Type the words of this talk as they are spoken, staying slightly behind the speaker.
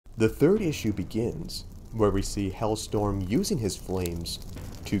The third issue begins, where we see Hellstorm using his flames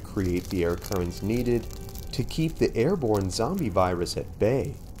to create the air currents needed to keep the airborne zombie virus at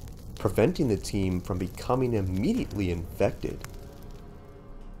bay, preventing the team from becoming immediately infected.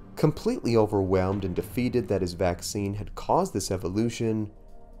 Completely overwhelmed and defeated that his vaccine had caused this evolution,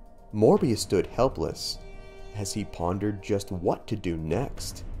 Morbius stood helpless as he pondered just what to do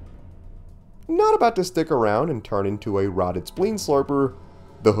next. Not about to stick around and turn into a rotted spleen slurper,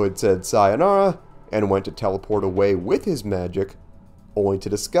 the Hood said sayonara and went to teleport away with his magic, only to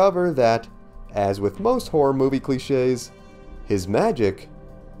discover that, as with most horror movie cliches, his magic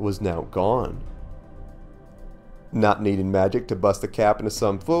was now gone. Not needing magic to bust a cap into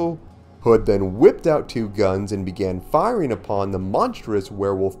some fool, Hood then whipped out two guns and began firing upon the monstrous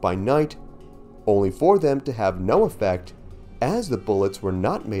werewolf by night, only for them to have no effect as the bullets were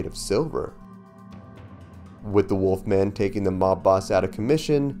not made of silver. With the Wolfman taking the mob boss out of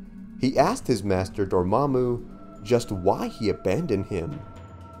commission, he asked his master Dormammu just why he abandoned him.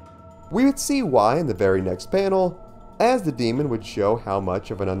 We would see why in the very next panel, as the demon would show how much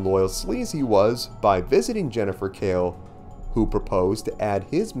of an unloyal sleaze he was by visiting Jennifer Kale, who proposed to add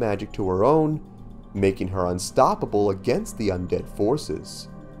his magic to her own, making her unstoppable against the undead forces.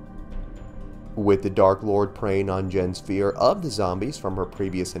 With the Dark Lord preying on Jen's fear of the zombies from her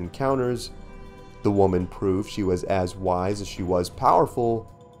previous encounters, the woman proved she was as wise as she was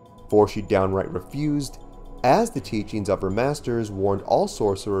powerful, for she downright refused, as the teachings of her masters warned all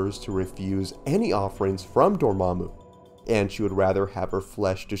sorcerers to refuse any offerings from Dormammu, and she would rather have her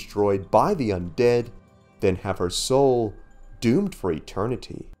flesh destroyed by the undead than have her soul doomed for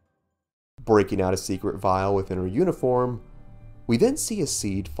eternity. Breaking out a secret vial within her uniform, we then see a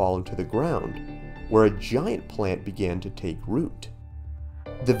seed fall into the ground, where a giant plant began to take root.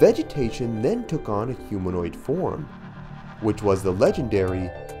 The vegetation then took on a humanoid form, which was the legendary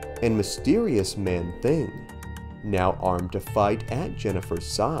and mysterious Man-Thing, now armed to fight at Jennifer's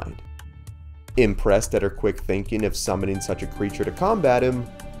side. Impressed at her quick thinking of summoning such a creature to combat him,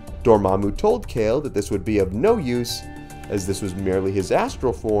 Dormammu told Kale that this would be of no use, as this was merely his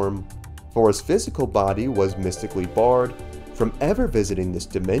astral form, for his physical body was mystically barred from ever visiting this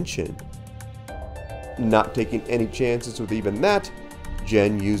dimension. Not taking any chances with even that,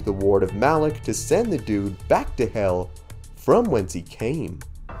 Jen used the ward of Malik to send the dude back to hell from whence he came.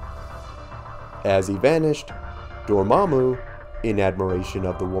 As he vanished, Dormammu, in admiration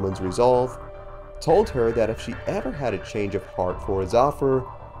of the woman's resolve, told her that if she ever had a change of heart for his offer,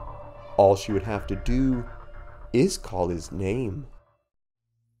 all she would have to do is call his name.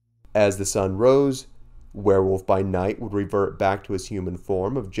 As the sun rose, Werewolf by Night would revert back to his human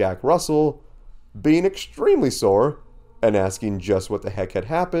form of Jack Russell, being extremely sore and asking just what the heck had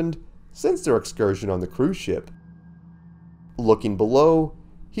happened since their excursion on the cruise ship. Looking below,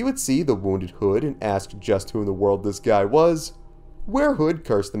 he would see the wounded Hood and ask just who in the world this guy was, where Hood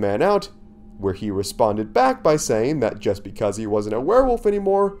cursed the man out, where he responded back by saying that just because he wasn't a werewolf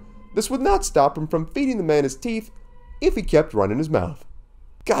anymore, this would not stop him from feeding the man his teeth if he kept running his mouth.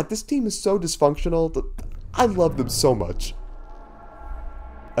 God, this team is so dysfunctional. I love them so much.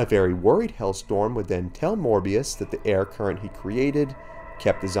 A very worried Hellstorm would then tell Morbius that the air current he created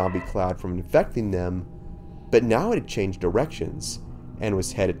kept the zombie cloud from infecting them, but now it had changed directions and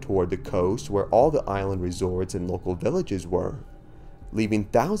was headed toward the coast where all the island resorts and local villages were, leaving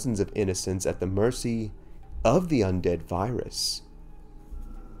thousands of innocents at the mercy of the undead virus.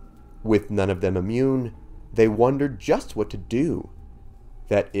 With none of them immune, they wondered just what to do.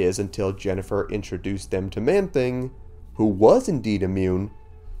 That is, until Jennifer introduced them to Man-Thing, who was indeed immune,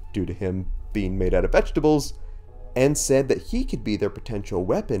 due to him being made out of vegetables, and said that he could be their potential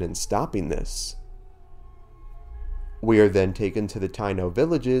weapon in stopping this. We are then taken to the Taino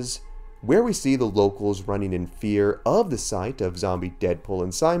villages, where we see the locals running in fear of the sight of zombie Deadpool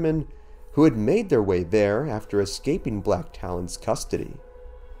and Simon, who had made their way there after escaping Black Talon's custody.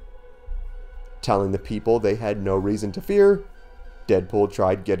 Telling the people they had no reason to fear, Deadpool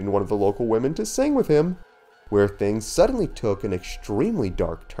tried getting one of the local women to sing with him, where things suddenly took an extremely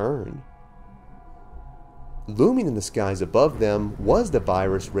dark turn. Looming in the skies above them was the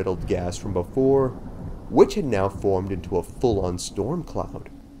virus-riddled gas from before, which had now formed into a full-on storm cloud.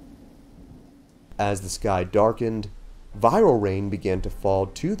 As the sky darkened, viral rain began to fall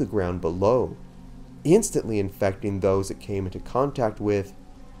to the ground below, instantly infecting those it came into contact with,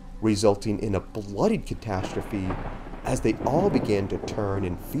 resulting in a bloodied catastrophe as they all began to turn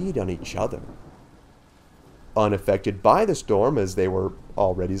and feed on each other. Unaffected by the storm, as they were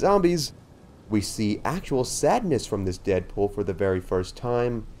already zombies, we see actual sadness from this Deadpool for the very first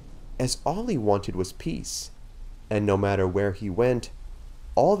time, as all he wanted was peace, and no matter where he went,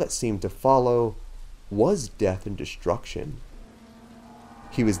 all that seemed to follow was death and destruction.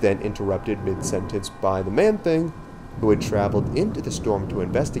 He was then interrupted mid-sentence by the Man-Thing, who had traveled into the storm to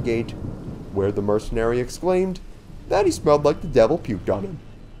investigate, where the mercenary exclaimed that he smelled like the devil puked on him.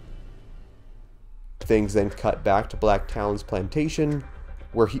 Things then cut back to Black Talon's plantation,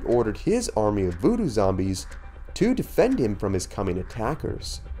 where he ordered his army of voodoo zombies to defend him from his coming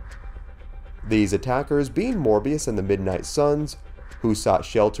attackers. These attackers being Morbius and the Midnight Suns, who sought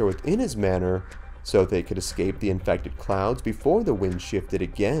shelter within his manor so they could escape the infected clouds before the wind shifted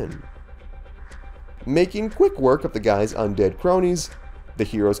again. Making quick work of the guy's undead cronies, the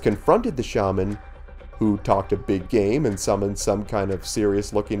heroes confronted the shaman, who talked a big game and summoned some kind of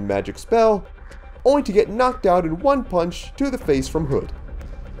serious-looking magic spell, only to get knocked out in one punch to the face from Hood.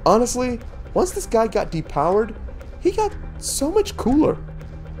 Honestly, once this guy got depowered, he got so much cooler.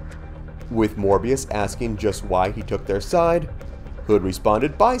 With Morbius asking just why he took their side, Hood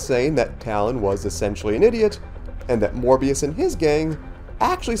responded by saying that Talon was essentially an idiot, and that Morbius and his gang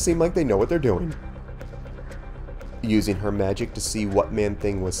actually seem like they know what they're doing. Using her magic to see what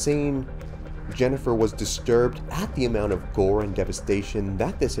Man-Thing was seeing, Jennifer was disturbed at the amount of gore and devastation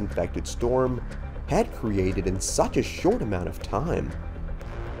that this infected storm had created in such a short amount of time.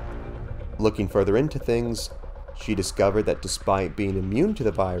 Looking further into things, she discovered that despite being immune to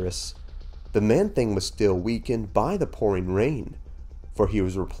the virus, the Man-Thing was still weakened by the pouring rain, for he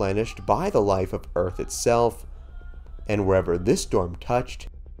was replenished by the life of Earth itself, and wherever this storm touched,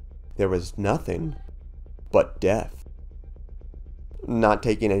 there was nothing but death. Not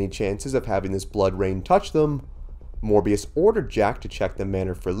taking any chances of having this blood rain touch them, Morbius ordered Jack to check the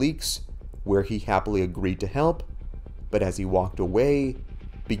manor for leaks, where he happily agreed to help, but as he walked away,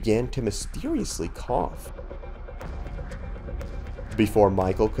 began to mysteriously cough. Before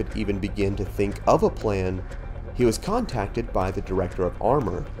Michael could even begin to think of a plan, he was contacted by the Director of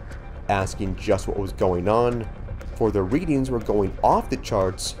Armor, asking just what was going on, for the readings were going off the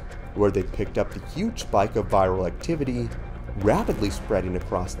charts, where they picked up the huge spike of viral activity rapidly spreading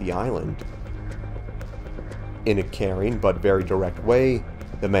across the island. In a caring but very direct way,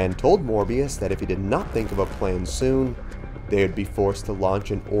 the man told Morbius that if he did not think of a plan soon, they would be forced to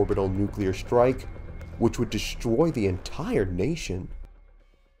launch an orbital nuclear strike, which would destroy the entire nation.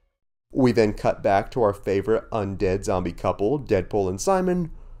 We then cut back to our favorite undead zombie couple, Deadpool and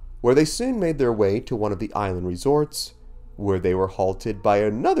Simon, where they soon made their way to one of the island resorts, where they were halted by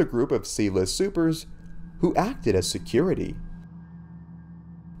another group of C-list supers who acted as security.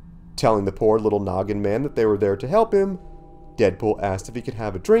 Telling the poor little noggin man that they were there to help him, Deadpool asked if he could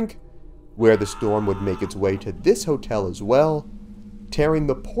have a drink, where the storm would make its way to this hotel as well, tearing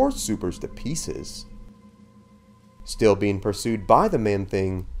the poor supers to pieces. Still being pursued by the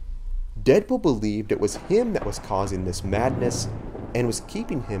Man-Thing, Deadpool believed it was him that was causing this madness and was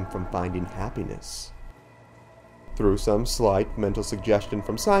keeping him from finding happiness. Through some slight mental suggestion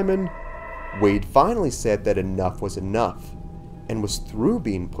from Simon, Wade finally said that enough was enough and was through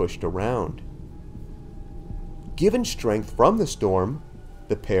being pushed around. Given strength from the storm,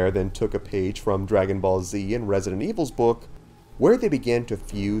 the pair then took a page from Dragon Ball Z and Resident Evil's book, where they began to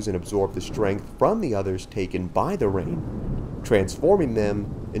fuse and absorb the strength from the others taken by the rain, transforming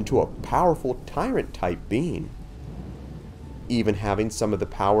them into a powerful tyrant-type being. Even having some of the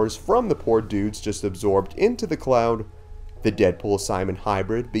powers from the poor dudes just absorbed into the cloud, the Deadpool-Simon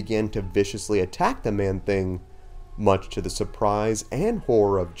hybrid began to viciously attack the Man-Thing, much to the surprise and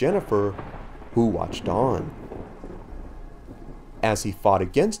horror of Jennifer, who watched on. As he fought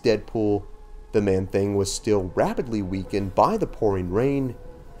against Deadpool, the Man-Thing was still rapidly weakened by the pouring rain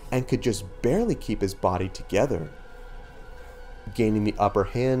and could just barely keep his body together. Gaining the upper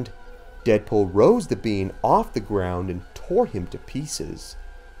hand, Deadpool rose the being off the ground and tore him to pieces,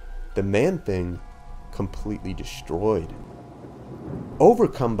 the Man-Thing completely destroyed.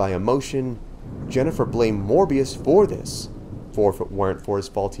 Overcome by emotion, Jennifer blamed Morbius for this, for if it weren't for his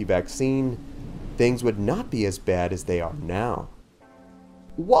faulty vaccine, things would not be as bad as they are now.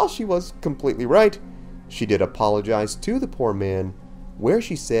 While she was completely right, she did apologize to the poor man, where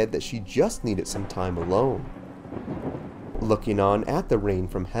she said that she just needed some time alone. Looking on at the rain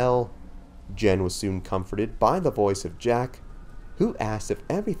from hell, Jen was soon comforted by the voice of Jack, who asked if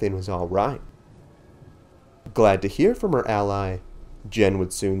everything was alright. Glad to hear from her ally, Jen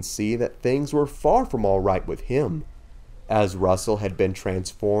would soon see that things were far from alright with him, as Russell had been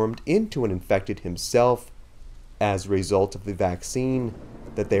transformed into an infected himself as a result of the vaccine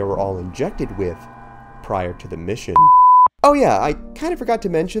that they were all injected with prior to the mission. Oh yeah, I kind of forgot to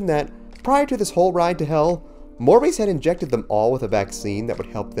mention that prior to this whole ride to hell, Morbius had injected them all with a vaccine that would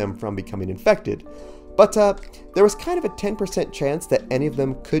help them from becoming infected. But there was kind of a 10% chance that any of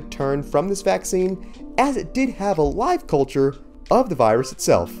them could turn from this vaccine, as it did have a live culture of the virus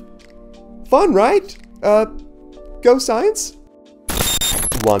itself. Fun, right? Go science?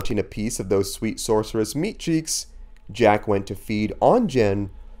 Wanting a piece of those sweet sorceress meat cheeks, Jack went to feed on Jen,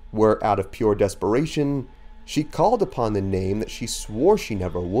 where out of pure desperation, she called upon the name that she swore she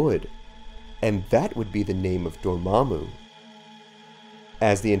never would, and that would be the name of Dormammu.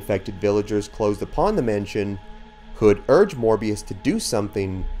 As the infected villagers closed upon the mansion, Hood urged Morbius to do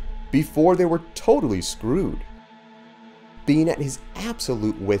something before they were totally screwed. Being at his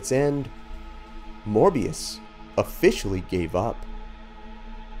absolute wit's end, Morbius officially gave up.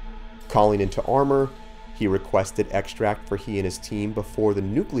 Calling into armor, he requested extract for he and his team before the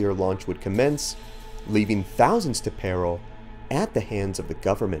nuclear launch would commence, leaving thousands to peril at the hands of the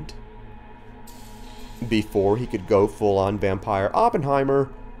government. Before he could go full-on vampire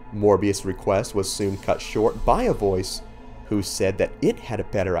Oppenheimer, Morbius' request was soon cut short by a voice who said that it had a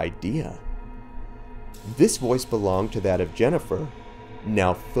better idea. This voice belonged to that of Jennifer,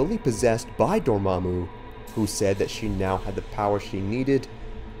 now fully possessed by Dormammu, who said that she now had the power she needed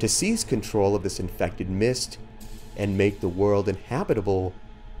to seize control of this infected mist and make the world inhabitable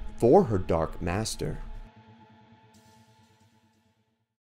for her dark master.